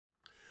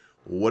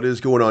What is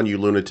going on, you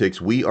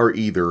lunatics? We are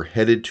either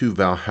headed to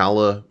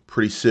Valhalla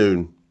pretty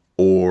soon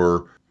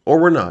or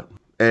we're not.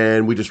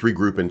 And we just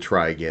regroup and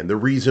try again. The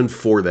reason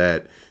for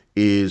that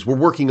is we're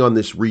working on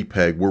this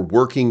repeg. We're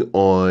working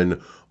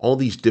on all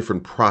these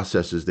different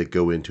processes that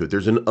go into it.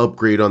 There's an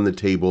upgrade on the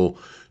table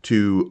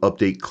to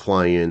update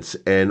clients,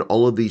 and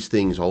all of these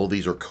things, all of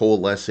these are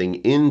coalescing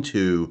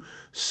into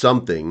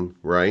something,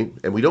 right?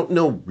 And we don't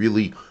know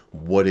really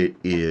what it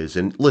is.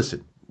 And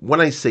listen,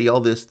 when I say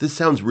all this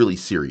sounds really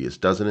serious,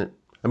 doesn't it?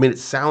 I mean, it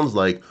sounds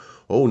like,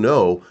 oh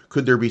no,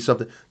 could there be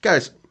something?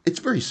 Guys, it's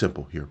very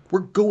simple here. We're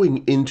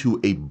going into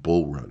a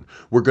bull run.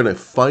 We're going to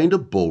find a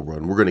bull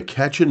run. We're going to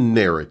catch a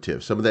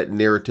narrative. Some of that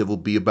narrative will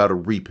be about a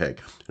repeg.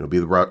 It'll be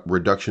the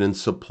reduction in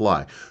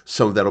supply.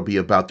 Some of that will be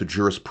about the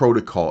Juris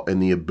protocol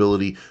and the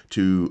ability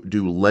to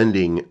do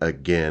lending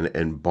again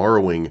and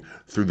borrowing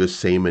through the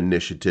same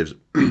initiatives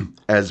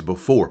as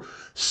before.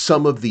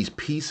 Some of these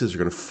pieces are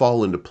going to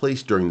fall into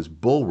place during this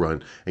bull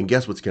run, and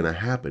guess what's going to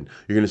happen?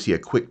 You're going to see a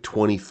quick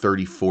 20,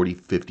 30, 40,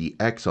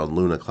 50x on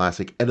Luna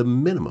Classic at a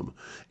minimum.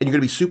 And you're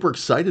going to be super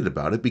excited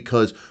about it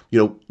because,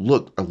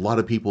 look, a lot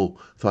of people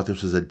thought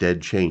this was a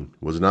dead chain.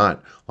 It was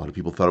not. A lot of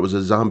people thought it was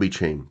a zombie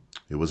chain.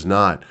 It was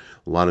not.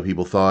 A lot of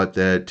people thought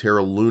that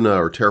Terra Luna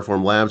or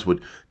Terraform Labs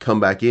would come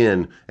back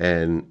in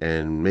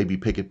and maybe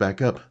pick it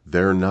back up.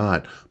 They're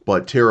not.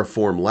 But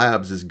Terraform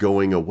Labs is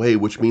going away,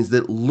 which means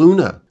that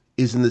Luna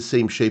is in the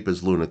same shape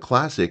as Luna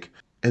Classic,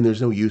 and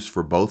there's no use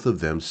for both of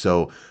them.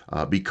 So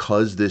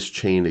because this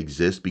chain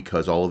exists,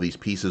 because all of these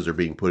pieces are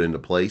being put into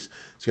place,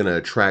 it's going to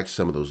attract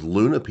some of those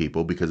Luna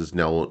people because it's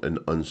now an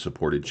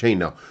unsupported chain.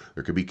 Now,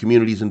 there could be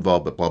communities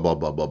involved, but blah, blah,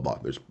 blah, blah, blah.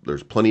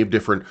 There's plenty of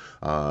different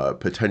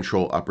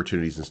potential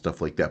opportunities and stuff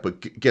like that.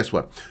 But guess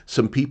what?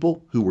 Some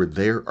people who were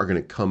there are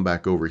going to come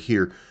back over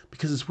here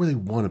because it's where they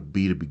want to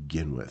be to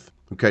begin with.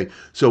 Okay,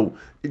 so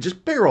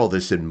just bear all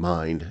this in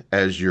mind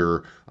as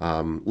you're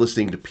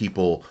listening to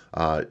people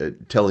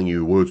telling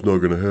you, well, it's not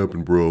going to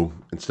happen, bro,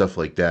 and stuff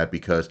like that,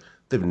 because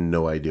they have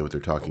no idea what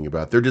they're talking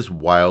about. They're just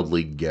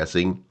wildly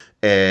guessing.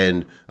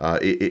 And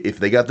if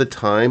they got the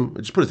time,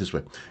 just put it this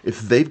way,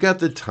 if they've got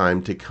the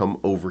time to come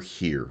over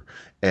here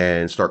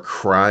and start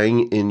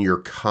crying in your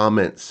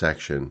comment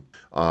section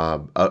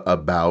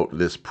about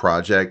this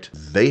project,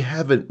 they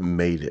haven't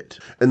made it.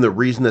 And the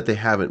reason that they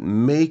haven't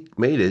made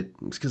it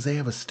is because they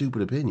have a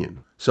stupid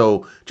opinion.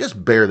 So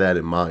just bear that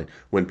in mind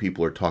when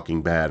people are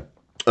talking bad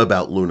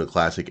about Luna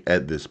Classic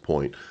at this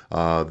point.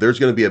 There's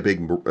going to be a big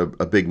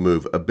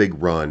move, a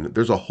big run.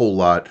 There's a whole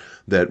lot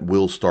that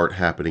will start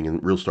happening and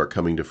will start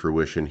coming to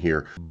fruition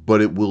here,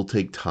 but it will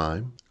take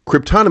time.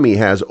 Cryptonomy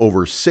has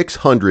over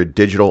 600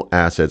 digital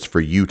assets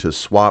for you to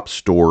swap,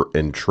 store,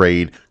 and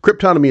trade.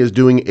 Cryptonomy is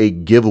doing a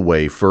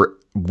giveaway for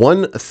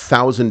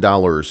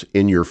 $1,000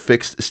 in your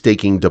fixed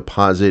staking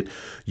deposit.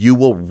 You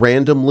will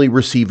randomly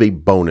receive a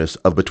bonus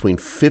of between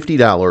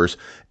 $50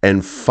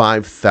 and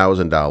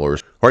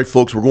 $5,000. All right,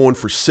 folks, we're going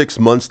for 6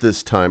 months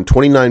this time,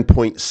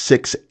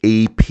 29.6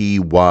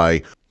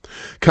 APY.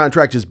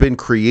 Contract has been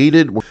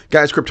created.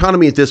 Guys,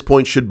 Cryptonomy at this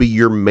point should be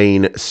your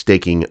main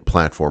staking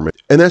platform.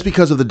 And that's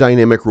because of the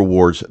dynamic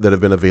rewards that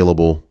have been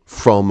available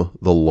from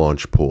the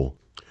launch pool.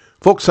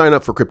 Folks, sign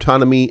up for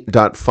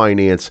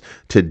Cryptonomy.finance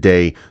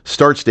today.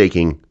 Start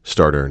staking,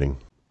 start earning.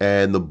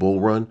 And the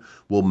bull run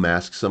will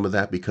mask some of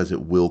that because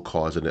it will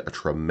cause a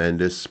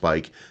tremendous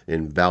spike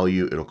in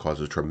value. It'll cause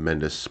a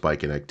tremendous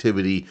spike in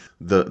activity.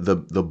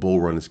 The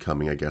bull run is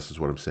coming, I guess is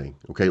what I'm saying.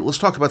 Okay, let's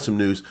talk about some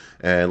news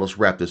and let's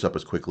wrap this up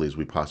as quickly as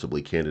we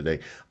possibly can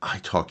today. I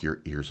talk your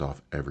ears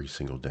off every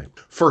single day.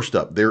 First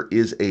up, there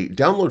is a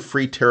download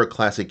free Terra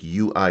Classic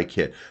UI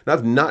kit. Now,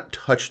 I've not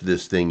touched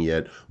this thing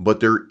yet, but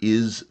there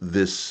is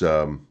this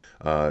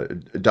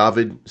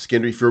David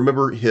Skinder. If you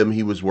remember him,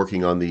 he was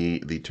working on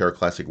the Terra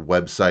Classic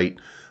website.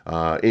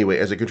 Anyway,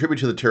 as I contribute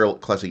to the Terra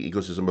Classic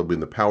ecosystem, I believe in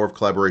the power of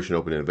collaboration and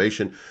open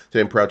innovation.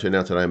 Today, I'm proud to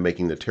announce that I'm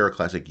making the Terra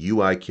Classic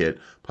UI kit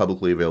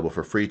publicly available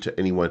for free to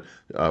anyone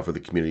for the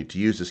community to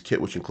use. This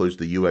kit, which includes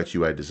the UX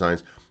UI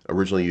designs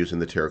originally used in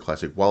the Terra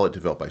Classic wallet,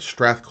 developed by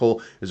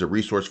Strathcole, is a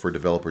resource for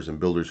developers and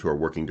builders who are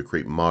working to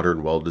create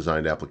modern,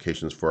 well-designed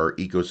applications for our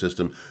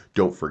ecosystem.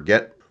 Don't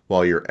forget,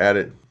 while you're at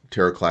it,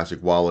 Terra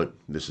Classic Wallet.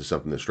 This is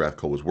something that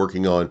Strathcole was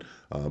working on.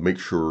 Make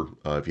sure,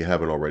 if you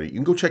haven't already, you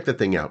can go check that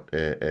thing out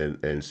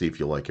and see if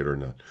you like it or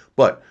not.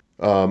 But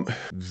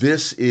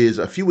this is,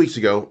 a few weeks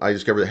ago, I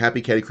discovered that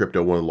Happy Caddy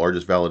Crypto, one of the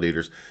largest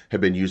validators, had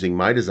been using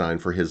my design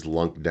for his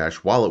lunc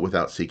wallet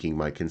without seeking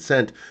my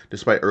consent.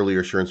 Despite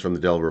earlier assurance from the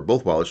developer of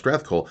both wallets,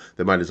 Strathcole,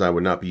 that my design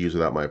would not be used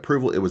without my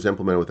approval, it was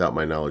implemented without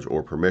my knowledge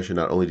or permission.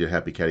 Not only did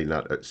Happy Caddy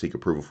not seek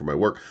approval for my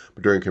work,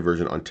 but during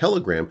conversion on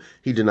Telegram,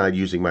 he denied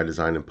using my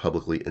design and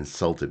publicly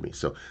insulted me.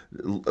 So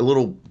a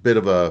little bit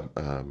of a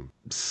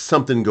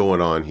something going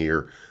on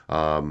here.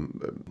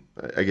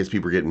 I guess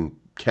people are getting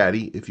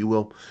catty, if you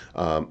will.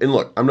 And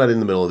look, I'm not in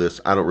the middle of this.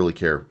 I don't really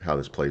care how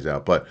this plays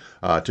out. But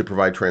to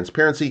provide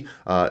transparency,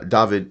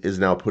 David is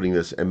now putting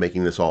this and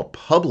making this all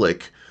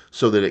public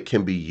so that it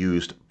can be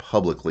used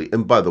publicly.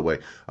 And by the way,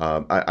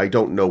 I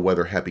don't know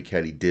whether Happy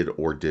Caddy did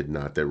or did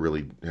not. That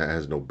really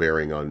has no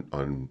bearing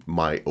on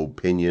my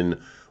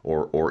opinion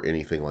or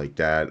anything like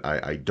that.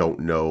 I don't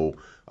know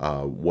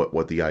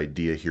what the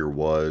idea here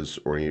was,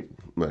 or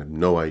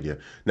no idea.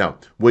 Now,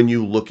 when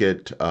you look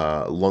at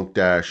Lunc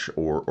Dash,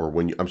 or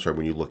when you, I'm sorry,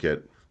 when you look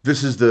at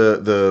this is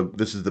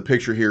this is the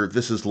picture here.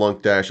 This is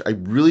Lunc Dash. I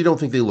really don't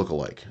think they look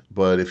alike,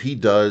 but if he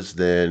does,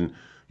 then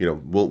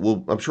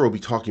I'm sure we'll be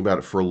talking about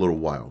it for a little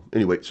while.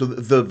 Anyway, so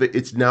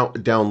it's now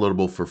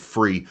downloadable for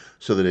free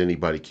so that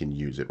anybody can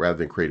use it. Rather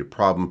than create a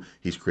problem,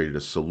 he's created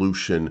a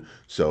solution.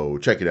 So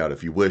check it out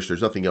if you wish.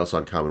 There's nothing else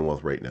on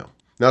Commonwealth right now.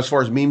 Now, as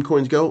far as meme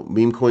coins go,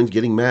 meme coins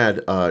getting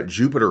mad.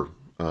 Jupiter.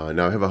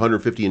 Now I have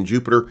 150 in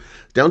Jupiter,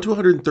 down to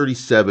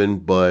 137,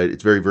 but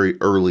it's very, very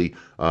early.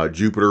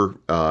 Jupiter,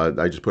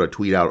 I just put a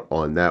tweet out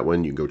on that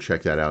one. You can go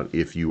check that out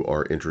if you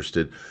are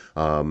interested.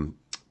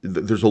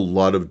 There's a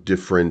lot of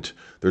different,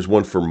 there's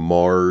one for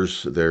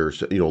Mars,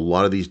 there's, a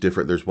lot of these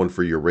different, there's one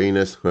for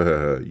Uranus,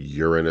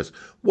 Uranus,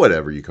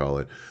 whatever you call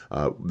it.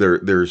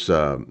 There's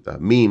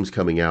memes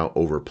coming out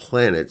over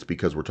planets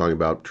because we're talking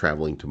about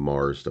traveling to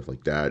Mars, stuff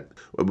like that,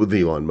 with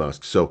Elon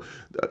Musk. So,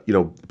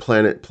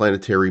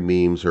 planetary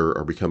memes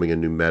are becoming a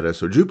new meta.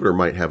 So Jupiter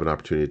might have an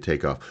opportunity to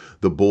take off.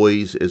 The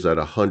Boys is at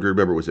 100.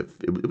 Remember, it was at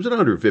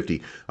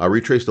 150.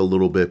 Retraced a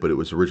little bit, but it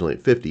was originally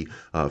at 50.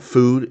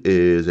 Food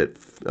is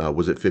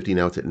was at 50,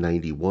 now it's at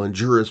 91.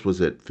 Juris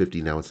was at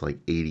 50, now it's like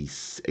 80,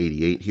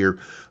 88 here.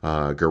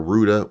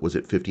 Garuda was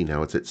at 50,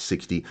 now it's at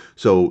 60.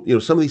 So,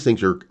 some of these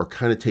things are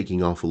kind of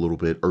taking off a little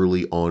bit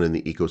early on in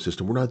the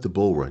ecosystem. We're not at the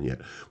bull run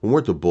yet. When we're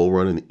at the bull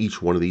run and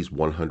each one of these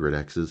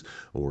 100Xs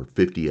or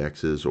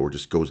 50Xs or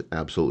just goes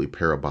absolutely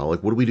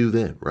parabolic, what do we do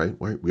then, right?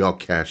 We all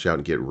cash out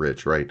and get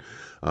rich, right?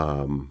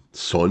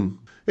 Son.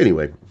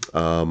 Anyway,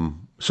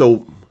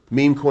 so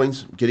meme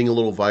coins getting a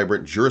little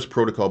vibrant. Juris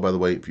Protocol, by the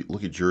way, if you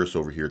look at Juris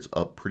over here, it's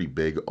up pretty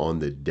big on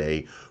the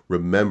day.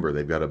 Remember,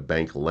 they've got a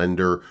bank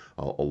lender.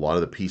 A lot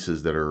of the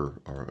pieces that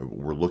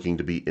we're looking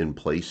to be in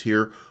place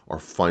here are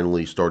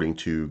finally starting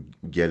to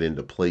get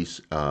into place.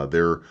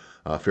 Their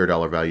fair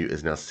dollar value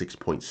is now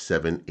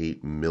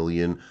 6.78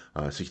 million,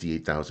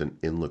 68,000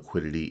 in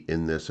liquidity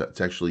in this.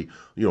 It's actually,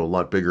 a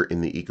lot bigger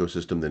in the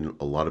ecosystem than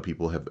a lot of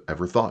people have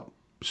ever thought.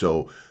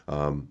 So,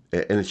 and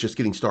it's just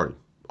getting started.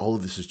 All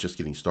of this is just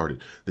getting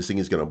started. This thing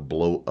is going to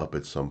blow up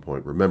at some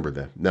point. Remember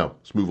that. Now,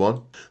 let's move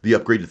on. The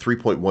upgrade to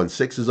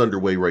 3.16 is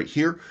underway right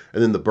here.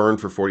 And then the burn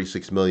for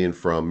 46 million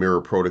from Mirror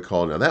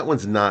Protocol. Now, that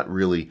one's not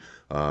really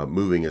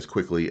moving as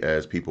quickly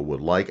as people would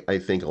like. I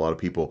think a lot of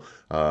people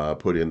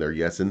put in their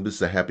yes. And this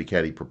is a Happy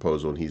Caddy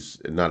proposal, and he's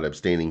not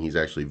abstaining. He's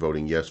actually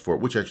voting yes for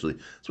it, which actually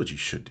is what you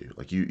should do.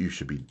 Like you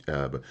should be.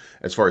 But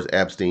as far as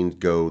abstain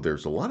go,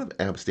 there's a lot of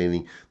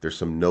abstaining. There's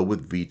some no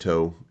with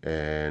veto,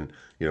 and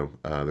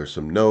there's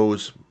some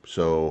no's.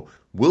 So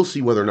we'll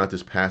see whether or not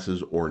this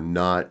passes or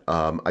not.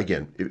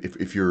 Again,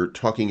 if you're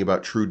talking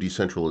about true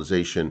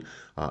decentralization,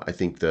 I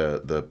think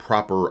the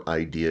proper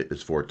idea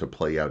is for it to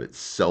play out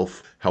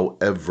itself.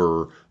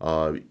 However,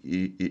 I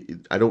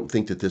don't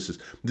think that this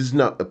is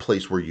not a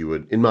place where you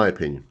would, in my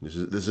opinion, this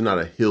is not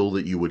a hill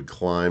that you would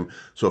climb.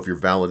 So if you're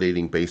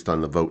validating based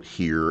on the vote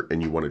here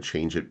and you want to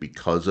change it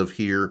because of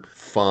here,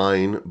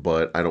 fine.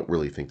 But I don't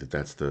really think that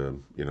that's the,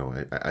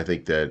 I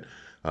think that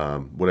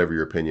whatever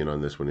your opinion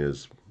on this one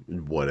is,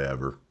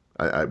 whatever.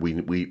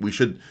 We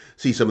should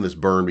see some of this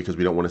burn because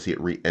we don't want to see it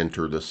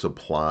re-enter the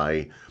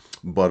supply,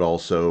 but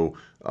also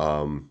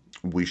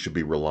we should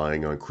be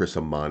relying on Chris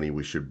Amani.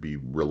 We should be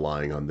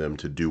relying on them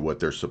to do what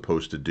they're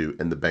supposed to do,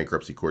 and the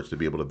bankruptcy courts to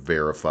be able to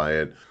verify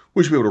it.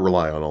 We should be able to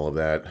rely on all of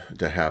that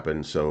to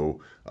happen. So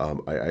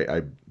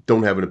I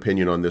don't have an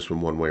opinion on this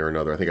one way or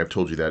another. I think I've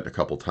told you that a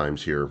couple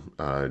times here.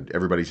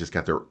 Everybody's just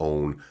got their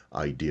own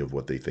idea of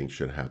what they think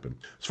should happen.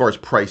 As far as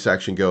price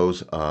action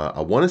goes,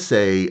 I want to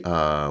say,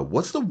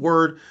 what's the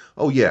word?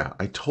 Oh yeah,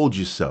 I told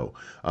you so.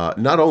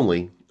 Not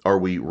only are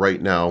we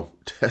right now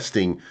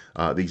testing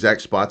the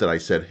exact spot that I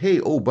said, hey,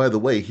 oh, by the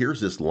way,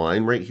 here's this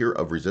line right here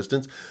of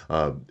resistance.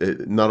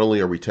 Not only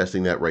are we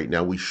testing that right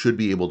now, we should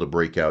be able to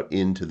break out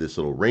into this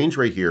little range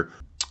right here.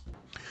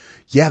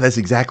 Yeah, that's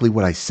exactly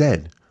what I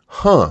said.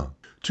 Huh.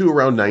 To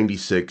around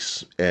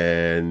 96,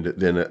 and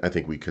then I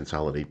think we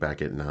consolidate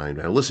back at 9.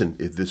 Now listen,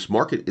 if this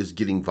market is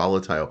getting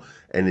volatile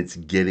and it's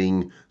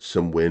getting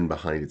some wind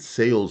behind its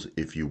sails,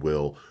 if you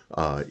will,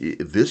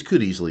 this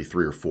could easily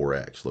 3 or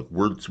 4x. Look,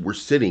 we're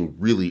sitting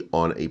really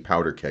on a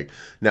powder keg.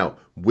 Now,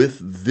 with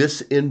this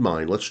in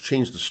mind, let's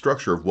change the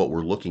structure of what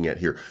we're looking at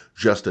here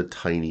just a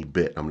tiny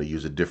bit. I'm going to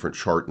use a different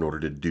chart in order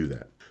to do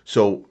that.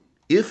 So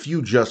if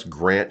you just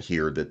grant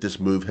here that this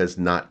move has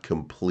not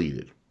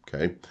completed,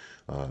 okay,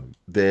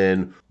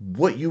 then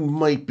what you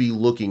might be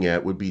looking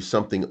at would be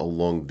something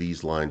along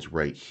these lines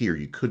right here.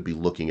 You could be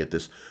looking at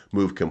this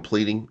move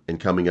completing and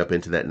coming up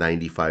into that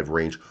 95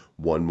 range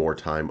one more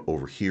time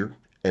over here.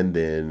 And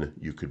then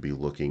you could be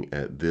looking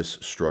at this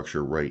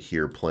structure right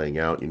here playing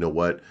out. You know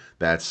what?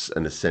 That's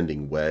an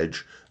ascending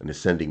wedge. An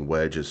ascending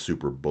wedge is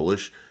super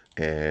bullish.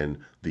 And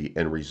the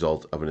end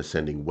result of an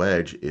ascending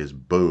wedge is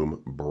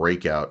boom,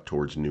 breakout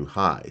towards new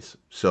highs.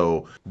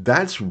 So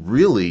that's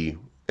really,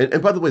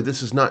 and by the way,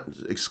 this is not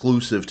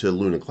exclusive to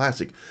Luna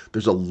Classic.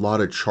 There's a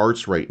lot of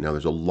charts right now.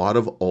 There's a lot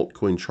of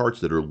altcoin charts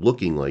that are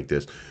looking like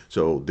this.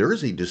 So there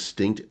is a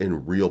distinct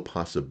and real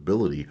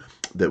possibility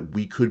that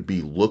we could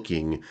be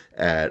looking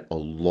at a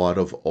lot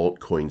of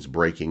altcoins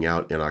breaking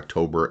out in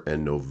October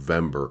and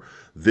November.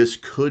 This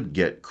could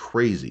get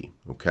crazy,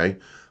 okay?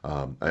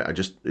 I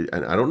just,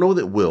 and I don't know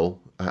that it will.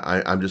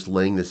 I'm just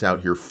laying this out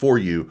here for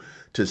you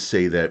to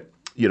say that,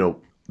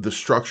 the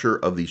structure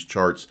of these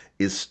charts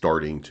is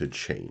starting to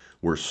change.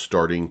 We're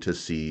starting to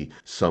see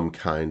some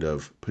kind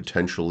of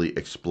potentially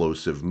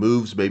explosive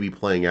moves maybe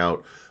playing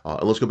out.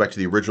 And let's go back to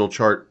the original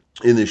chart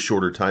in this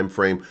shorter time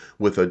frame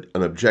with an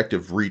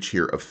objective reach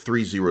here of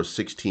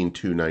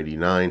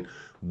 3016,299,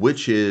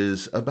 which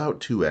is about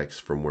 2x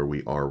from where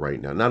we are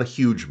right now. Not a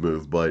huge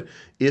move, but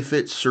if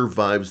it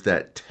survives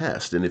that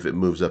test and if it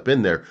moves up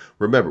in there,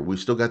 remember, we've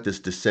still got this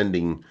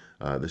descending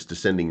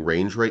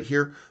range right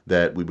here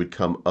that we would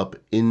come up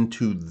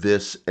into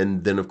this,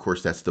 and then of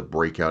course that's the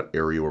breakout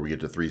area where we get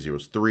to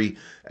 303.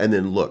 And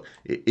then look,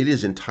 it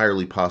is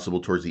entirely possible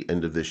towards the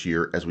end of this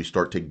year, as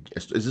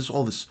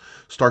all this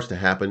starts to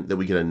happen, that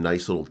we get a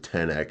nice little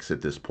 10x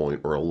at this point,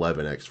 or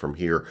 11x from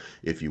here,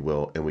 if you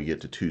will, and we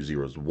get to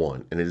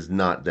 201. And it is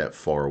not that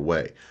far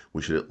away.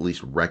 We should at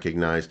least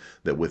recognize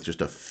that with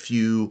just a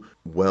few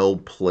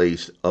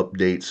well-placed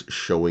updates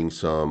showing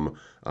some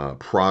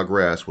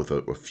progress, with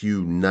a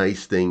few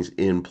nice things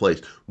in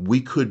place, we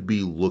could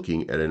be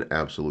looking at an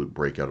absolute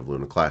breakout of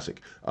Luna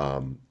Classic.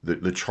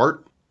 The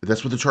chart,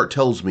 that's what the chart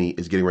tells me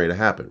is getting ready to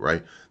happen,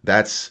 right?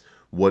 That's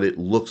what it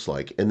looks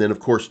like. And then, of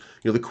course,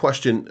 the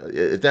question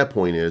at that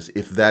point is,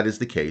 if that is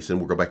the case, and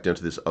we'll go back down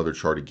to this other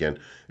chart again,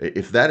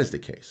 if that is the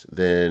case,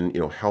 then,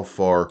 how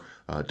far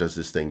does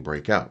this thing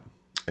break out?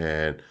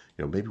 And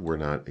maybe we're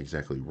not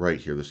exactly right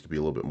here. This could be a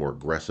little bit more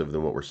aggressive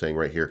than what we're saying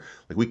right here.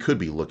 Like, we could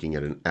be looking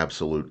at an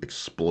absolute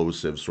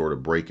explosive sort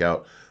of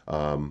breakout,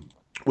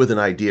 with an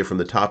idea from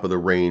the top of the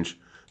range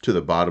to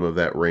the bottom of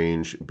that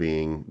range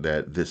being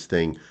that this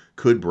thing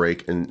could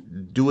break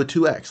and do a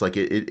 2x. Like,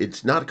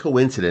 it's not a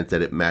coincidence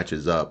that it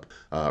matches up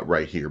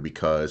right here,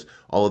 because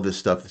all of this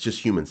stuff is just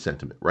human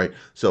sentiment, right?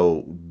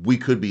 So we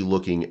could be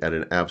looking at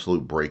an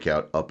absolute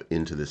breakout up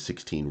into the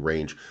 16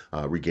 range,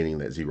 regaining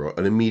that zero,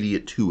 an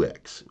immediate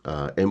 2x.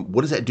 And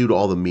what does that do to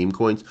all the meme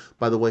coins,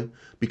 by the way?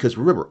 Because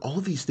remember, all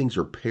of these things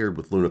are paired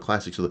with Luna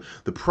Classic. So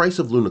the price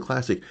of Luna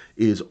Classic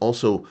is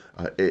also,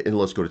 and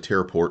let's go to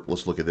Terraport,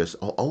 let's look at this.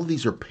 All of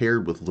these are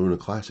paired with Luna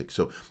Classic.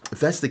 So if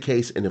that's the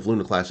case, and if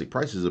Luna Classic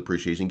prices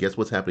appreciation, guess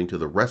what's happening to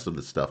the rest of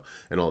the stuff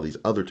and all these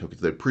other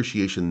tokens? The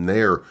appreciation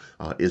there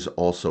is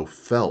also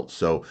felt.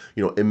 So,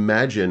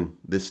 imagine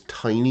this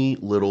tiny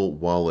little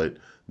wallet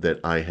that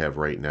I have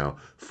right now,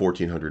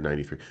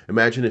 1,493.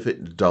 Imagine if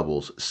it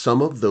doubles.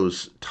 Some of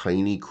those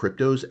tiny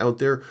cryptos out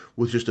there,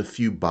 with just a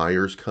few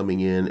buyers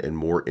coming in and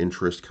more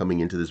interest coming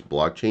into this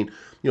blockchain,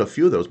 a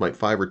few of those might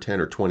 5 or 10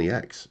 or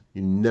 20x.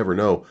 You never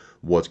know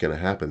what's going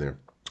to happen there.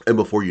 And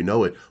before you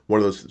know it, one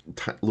of those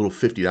little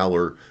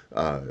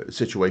 $50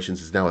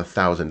 situations is now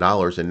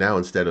 $1,000. And now,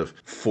 instead of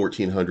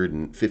basically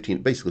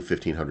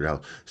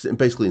 $1,500,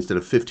 basically instead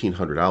of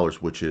 $1,500,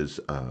 which is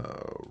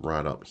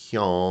right up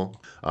here,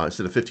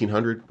 instead of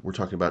 $1,500, we're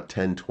talking about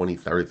 $10,000, $20,000,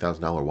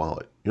 $30,000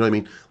 wallet. You know what I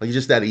mean? Like, it's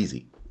just that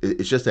easy.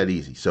 It's just that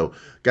easy. So,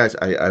 guys,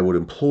 I would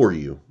implore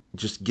you,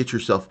 just get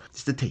yourself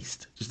just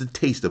a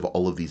taste of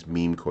all of these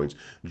meme coins,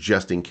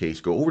 just in case.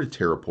 Go over to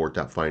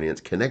Terraport.finance,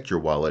 connect your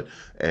wallet,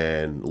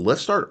 and let's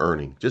start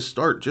earning. Just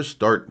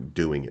start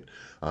doing it.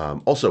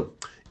 Also,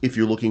 if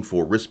you're looking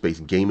for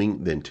risk-based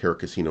gaming, then Terra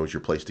Casino is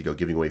your place to go,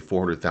 giving away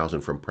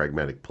 400,000 from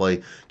Pragmatic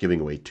Play, giving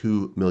away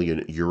 2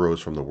 million euros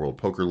from the World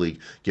Poker League,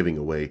 giving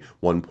away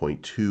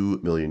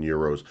 1.2 million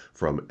euros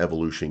from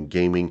Evolution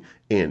Gaming,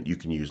 and you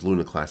can use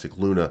Luna Classic,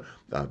 Luna,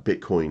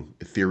 Bitcoin,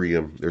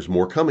 Ethereum. There's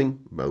more coming,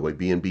 by the way,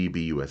 BNB,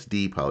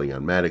 BUSD,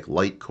 Polygon Matic,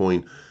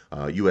 Litecoin,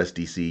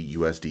 USDC,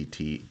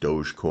 USDT,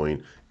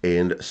 Dogecoin,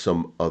 and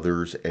some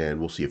others, and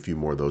we'll see a few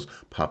more of those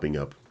popping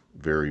up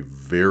very,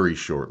 very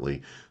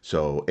shortly.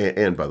 So,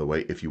 and by the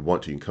way, if you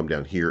want to, you can come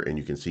down here and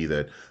you can see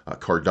that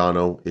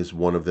Cardano is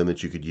one of them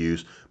that you could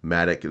use.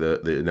 Matic,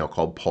 the now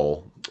called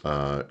Pol.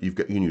 You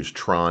can use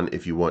Tron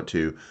if you want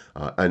to.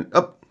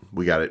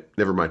 We got it.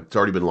 Never mind. It's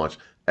already been launched.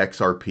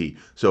 XRP.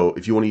 So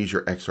if you want to use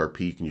your XRP,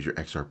 you can use your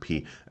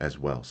XRP as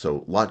well.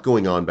 So a lot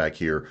going on back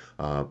here.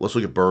 Let's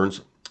look at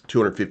burns.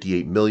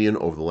 258 million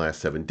over the last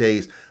 7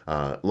 days.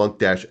 Lunc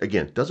Dash,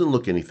 again, doesn't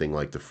look anything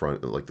like the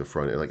front.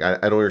 Like, I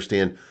don't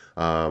understand.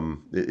 I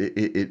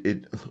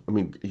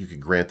mean, you could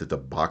grant that the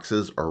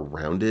boxes are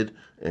rounded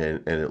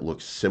and it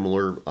looks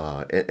similar.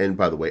 And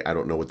by the way, I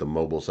don't know what the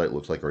mobile site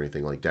looks like or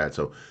anything like that.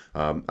 So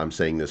I'm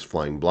saying this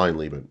flying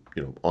blindly, but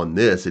on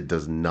this, it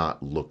does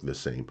not look the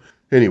same.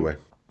 Anyway,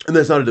 and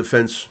that's not a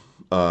defense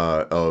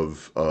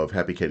of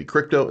Happy Kitty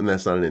Crypto, and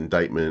that's not an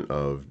indictment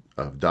of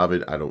of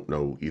David. I don't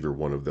know either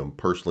one of them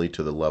personally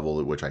to the level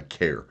at which I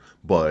care,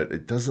 but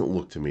it doesn't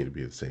look to me to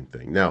be the same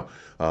thing. Now,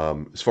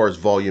 as far as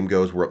volume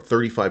goes, we're up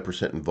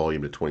 35% in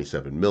volume to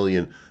 27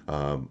 million.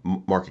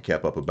 Market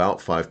cap up about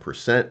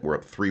 5%. We're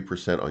up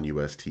 3% on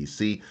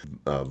USTC.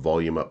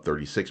 Volume up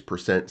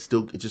 36%.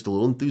 Still just a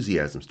little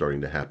enthusiasm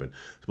starting to happen.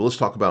 So let's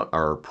talk about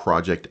our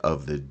project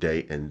of the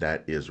day, and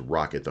that is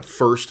Rocket. The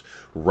first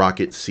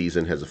Rocket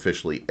season has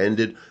officially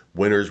ended.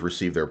 Winners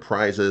receive their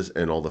prizes,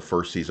 and all the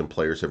first season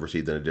players have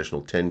received an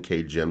additional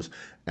 10K gems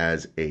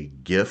as a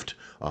gift.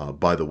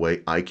 By the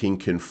way, I can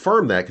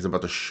confirm that because I'm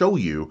about to show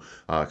you,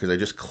 because I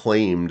just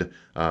claimed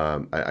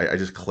I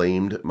just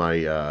claimed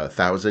my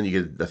 1,000.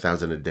 You get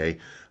 1,000 a day.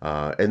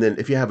 And then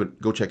if you haven't,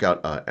 go check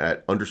out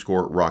at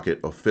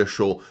 _Rocket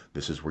Official.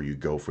 This is where you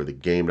go for the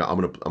game. Now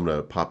I'm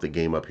gonna pop the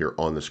game up here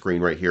on the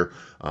screen right here,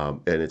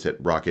 and it's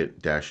at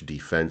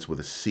rocket-defense with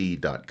a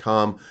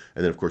C.com.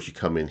 And then of course you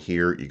come in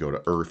here, you go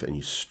to Earth, and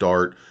you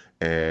start,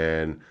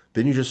 and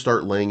then you just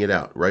start laying it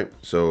out, right?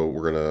 So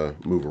we're gonna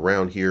move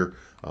around here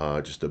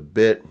just a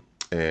bit.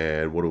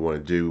 And what do we want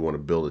to do? We want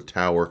to build a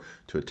tower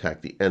to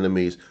attack the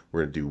enemies.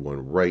 We're going to do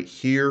one right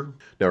here.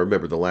 Now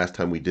remember, the last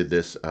time we did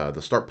this, they'll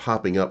start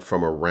popping up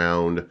from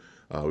around.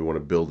 We want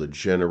to build a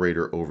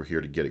generator over here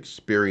to get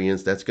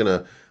experience. That's going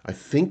to, I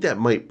think that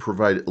might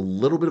provide a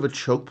little bit of a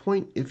choke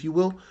point, if you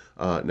will.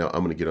 Now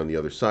I'm going to get on the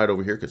other side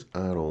over here because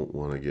I don't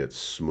want to get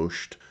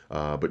smooshed.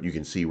 But you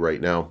can see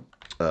right now,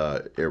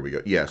 there we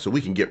go. Yeah, so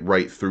we can get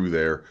right through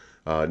there.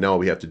 Now all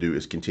we have to do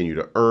is continue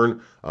to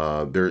earn.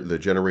 The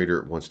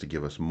generator wants to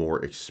give us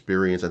more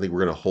experience. I think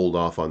we're going to hold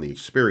off on the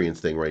experience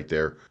thing right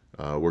there.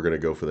 We're going to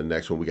go for the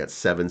next one. We got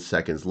 7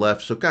 seconds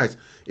left. So guys,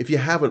 if you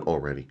haven't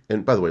already,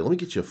 and by the way, let me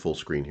get you a full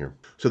screen here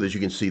so that you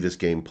can see this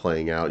game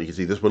playing out. You can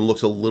see this one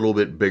looks a little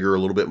bit bigger, a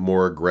little bit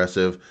more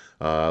aggressive.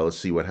 Let's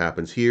see what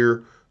happens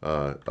here.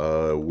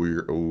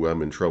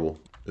 I'm in trouble.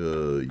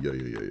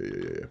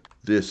 Yeah.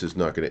 This is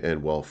not going to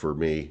end well for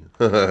me.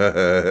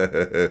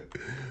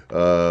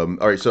 All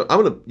right, so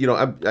I'm gonna,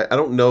 I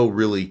don't know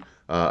really.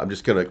 I'm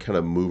just gonna kind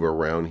of move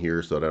around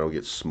here so that I don't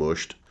get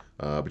smushed.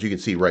 But you can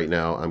see right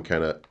now I'm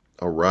kind of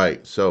all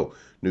right. So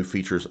new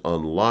features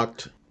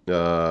unlocked.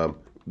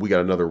 We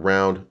got another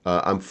round.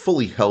 I'm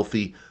fully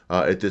healthy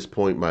at this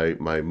point.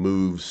 My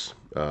moves.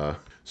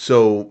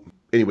 So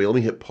anyway, let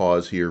me hit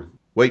pause here.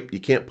 Wait, you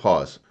can't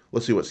pause.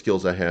 Let's see what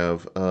skills I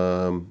have.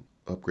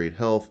 Upgrade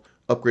health,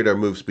 upgrade our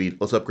move speed.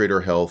 Let's upgrade our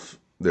health.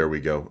 There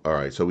we go. All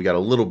right, so we got a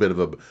little bit of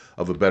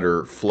a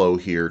better flow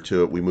here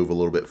to it. We move a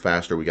little bit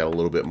faster. We got a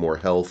little bit more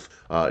health.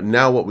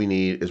 Now what we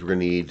need is we're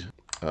gonna need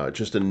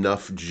just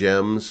enough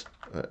gems.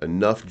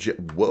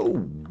 Whoa.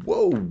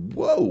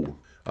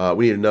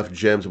 We need enough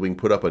gems that we can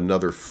put up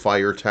another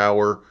fire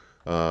tower.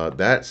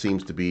 That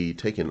seems to be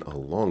taking a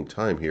long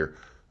time here.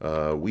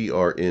 We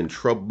are in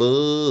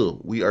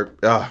trouble. We are,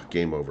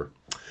 game over.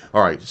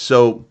 All right,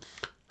 so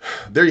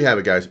there you have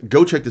it, guys.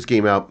 Go check this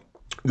game out.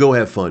 Go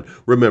have fun.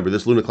 Remember,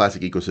 this Luna Classic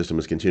ecosystem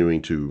is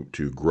continuing to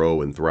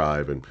grow and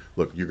thrive. And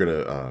look, you're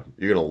gonna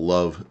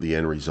love the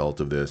end result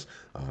of this.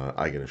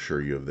 I can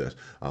assure you of this.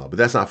 But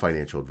that's not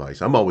financial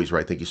advice. I'm always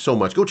right. Thank you so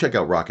much. Go check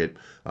out Rocket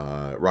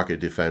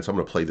Defense. I'm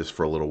gonna play this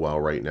for a little while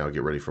right now.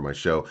 Get ready for my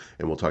show,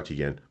 and we'll talk to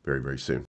you again very, very soon.